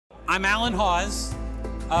I'm Alan Hawse.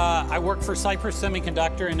 I work for Cypress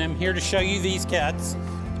Semiconductor, and I'm here to show you these kits.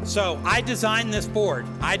 So I designed this board.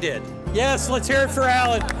 I did. Yes, let's hear it for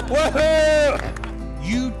Alan. Woohoo!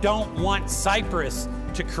 You don't want Cypress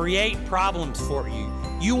to create problems for you.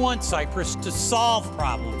 You want Cypress to solve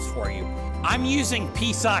problems for you. I'm using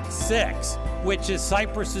PSoC 6, which is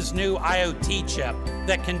Cypress's new IoT chip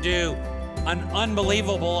that can do an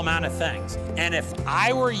unbelievable amount of things. And if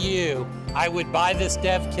I were you, I would buy this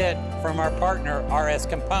dev kit from our partner, RS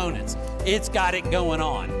Components. It's got it going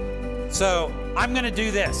on. So I'm gonna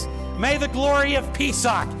do this. May the glory of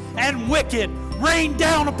PSoC and Wicked rain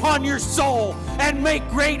down upon your soul and make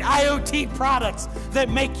great IoT products that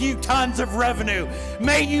make you tons of revenue.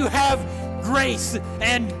 May you have grace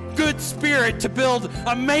and good spirit to build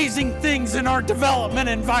amazing things in our development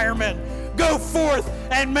environment. Go forth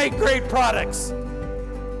and make great products.